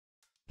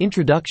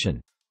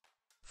Introduction.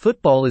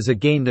 Football is a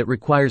game that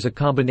requires a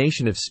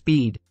combination of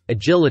speed,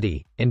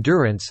 agility,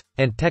 endurance,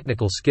 and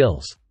technical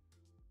skills.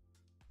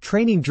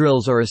 Training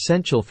drills are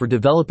essential for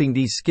developing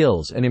these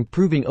skills and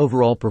improving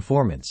overall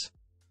performance.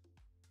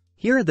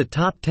 Here are the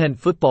top 10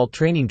 football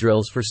training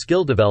drills for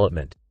skill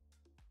development.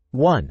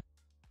 1.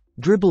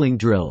 Dribbling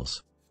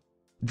drills.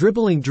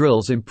 Dribbling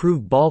drills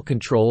improve ball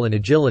control and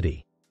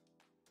agility.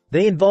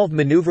 They involve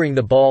maneuvering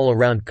the ball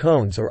around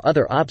cones or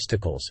other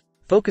obstacles,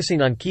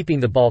 focusing on keeping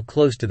the ball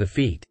close to the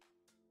feet.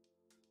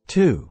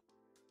 2.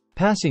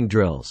 Passing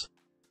drills.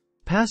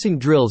 Passing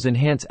drills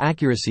enhance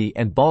accuracy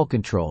and ball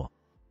control.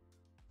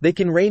 They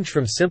can range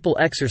from simple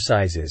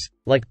exercises,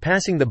 like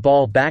passing the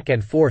ball back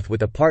and forth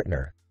with a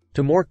partner,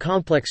 to more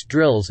complex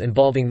drills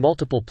involving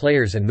multiple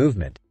players and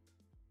movement.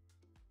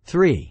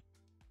 3.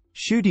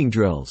 Shooting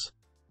drills.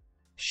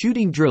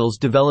 Shooting drills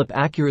develop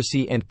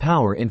accuracy and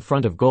power in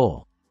front of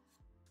goal.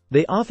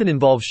 They often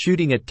involve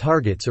shooting at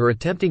targets or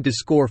attempting to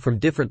score from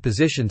different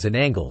positions and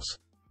angles.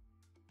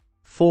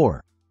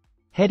 4.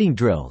 Heading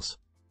drills.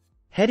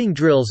 Heading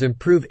drills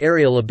improve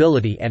aerial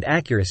ability and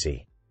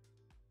accuracy.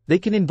 They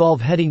can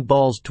involve heading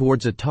balls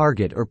towards a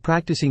target or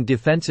practicing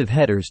defensive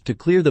headers to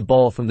clear the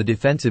ball from the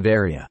defensive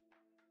area.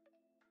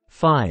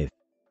 5.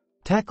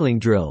 Tackling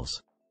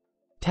drills.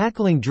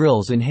 Tackling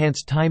drills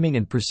enhance timing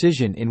and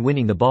precision in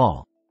winning the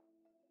ball.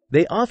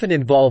 They often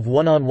involve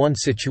one-on-one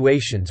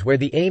situations where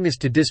the aim is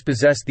to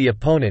dispossess the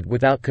opponent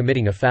without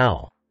committing a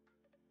foul.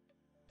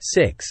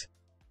 6.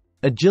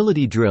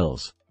 Agility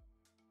drills.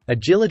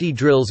 Agility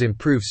drills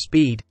improve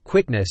speed,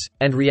 quickness,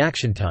 and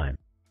reaction time.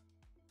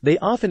 They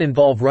often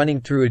involve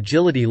running through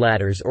agility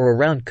ladders or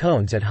around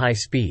cones at high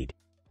speed.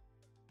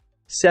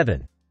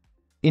 7.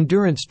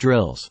 Endurance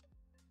drills.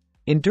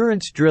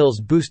 Endurance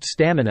drills boost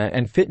stamina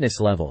and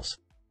fitness levels.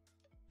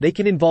 They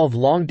can involve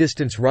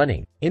long-distance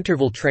running,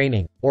 interval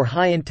training, or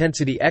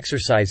high-intensity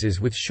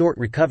exercises with short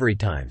recovery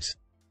times.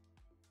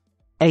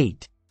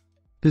 8.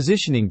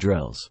 Positioning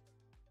drills.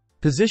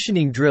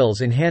 Positioning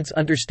drills enhance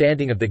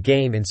understanding of the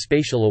game and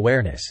spatial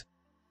awareness.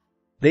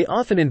 They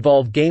often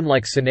involve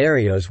game-like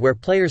scenarios where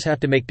players have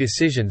to make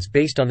decisions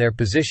based on their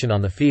position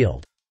on the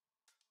field.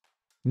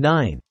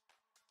 9.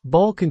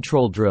 Ball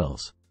control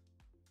drills.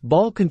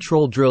 Ball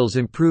control drills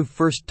improve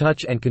first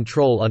touch and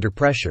control under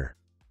pressure.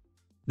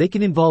 They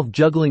can involve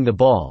juggling the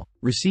ball,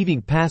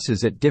 receiving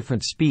passes at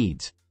different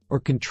speeds, or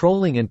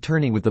controlling and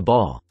turning with the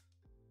ball.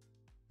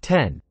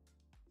 10.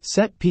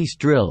 Set-piece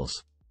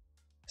drills.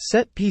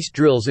 Set-piece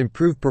drills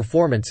improve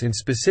performance in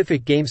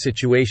specific game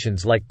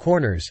situations like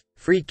corners,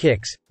 free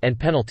kicks, and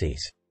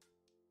penalties.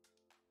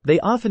 They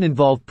often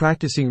involve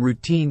practicing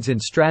routines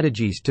and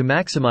strategies to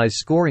maximize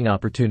scoring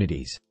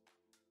opportunities.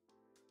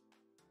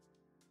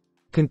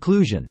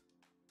 Conclusion.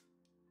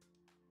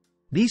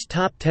 These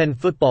top 10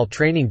 football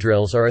training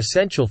drills are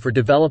essential for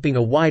developing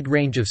a wide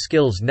range of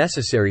skills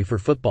necessary for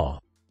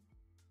football.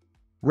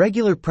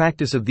 Regular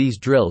practice of these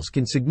drills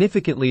can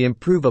significantly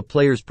improve a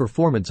player's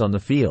performance on the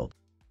field.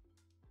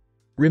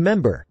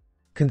 Remember,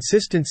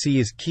 consistency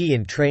is key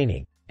in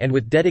training, and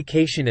with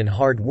dedication and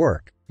hard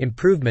work,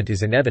 improvement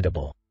is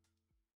inevitable.